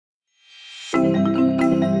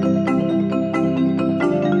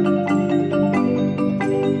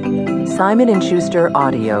Simon & Schuster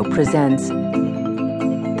Audio presents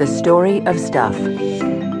The Story of Stuff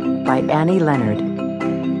by Annie Leonard.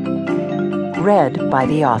 Read by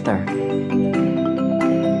the author.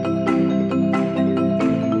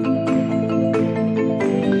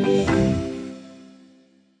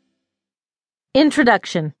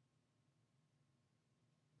 Introduction.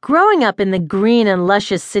 Growing up in the green and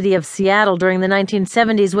luscious city of Seattle during the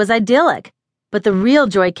 1970s was idyllic, but the real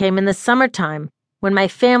joy came in the summertime, when my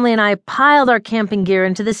family and I piled our camping gear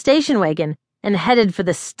into the station wagon and headed for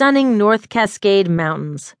the stunning North Cascade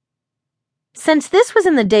Mountains. Since this was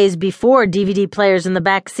in the days before DVD players in the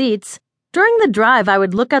back seats, during the drive I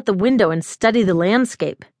would look out the window and study the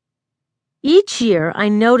landscape. Each year I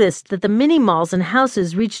noticed that the mini-malls and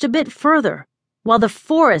houses reached a bit further, while the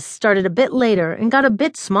forests started a bit later and got a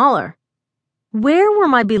bit smaller. Where were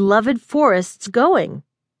my beloved forests going?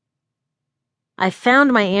 I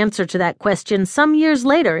found my answer to that question some years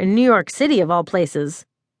later in New York City, of all places.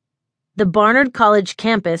 The Barnard College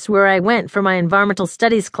campus, where I went for my environmental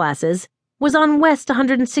studies classes, was on West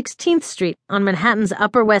 116th Street on Manhattan's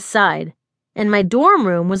Upper West Side, and my dorm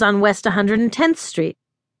room was on West 110th Street.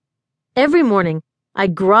 Every morning, I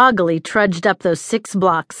groggily trudged up those 6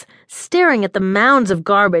 blocks, staring at the mounds of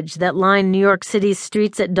garbage that line New York City's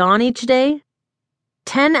streets at dawn each day.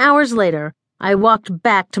 10 hours later, I walked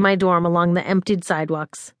back to my dorm along the emptied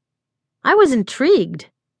sidewalks. I was intrigued.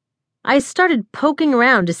 I started poking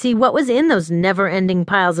around to see what was in those never-ending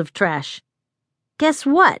piles of trash. Guess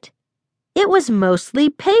what? It was mostly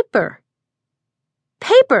paper.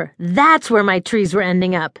 Paper, that's where my trees were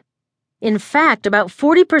ending up. In fact, about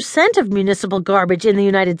 40% of municipal garbage in the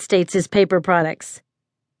United States is paper products.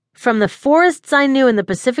 From the forests I knew in the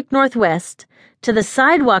Pacific Northwest, to the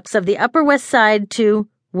sidewalks of the Upper West Side, to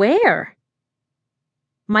where?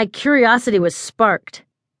 My curiosity was sparked.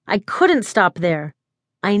 I couldn't stop there.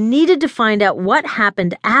 I needed to find out what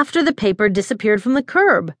happened after the paper disappeared from the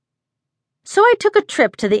curb. So I took a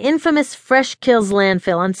trip to the infamous Fresh Kills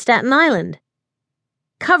landfill on Staten Island.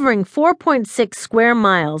 Covering 4.6 square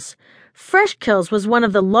miles, Fresh Kills was one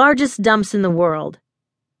of the largest dumps in the world.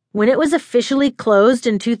 When it was officially closed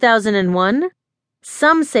in 2001,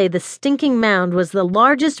 some say the stinking mound was the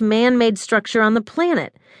largest man-made structure on the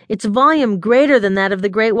planet, its volume greater than that of the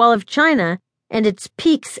Great Wall of China, and its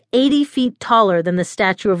peaks 80 feet taller than the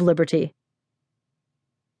Statue of Liberty.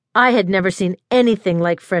 I had never seen anything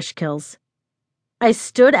like Fresh Kills. I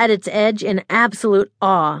stood at its edge in absolute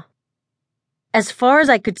awe. As far as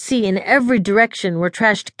I could see, in every direction were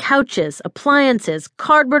trashed couches, appliances,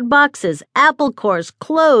 cardboard boxes, apple cores,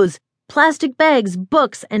 clothes, plastic bags,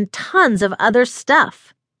 books, and tons of other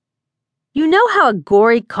stuff. You know how a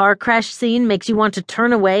gory car crash scene makes you want to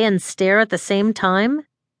turn away and stare at the same time?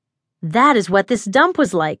 That is what this dump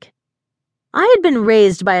was like. I had been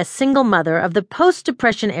raised by a single mother of the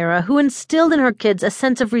post-Depression era who instilled in her kids a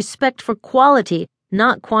sense of respect for quality,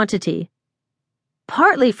 not quantity.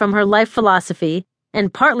 Partly from her life philosophy,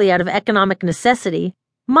 and partly out of economic necessity,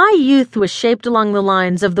 my youth was shaped along the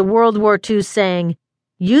lines of the World War II saying,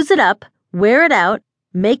 "Use it up, wear it out,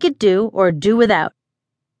 make it do, or do without."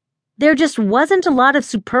 There just wasn't a lot of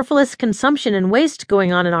superfluous consumption and waste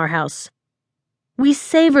going on in our house. We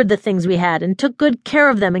savored the things we had and took good care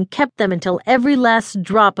of them and kept them until every last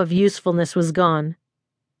drop of usefulness was gone.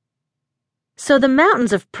 So the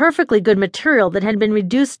mountains of perfectly good material that had been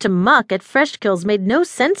reduced to muck at Fresh Kills made no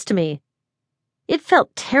sense to me. It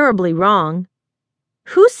felt terribly wrong.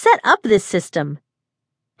 Who set up this system?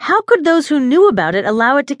 How could those who knew about it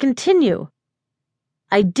allow it to continue?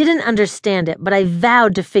 I didn't understand it, but I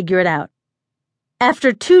vowed to figure it out.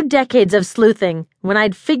 After 2 decades of sleuthing, when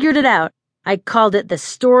I'd figured it out, I called it The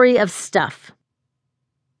Story of Stuff.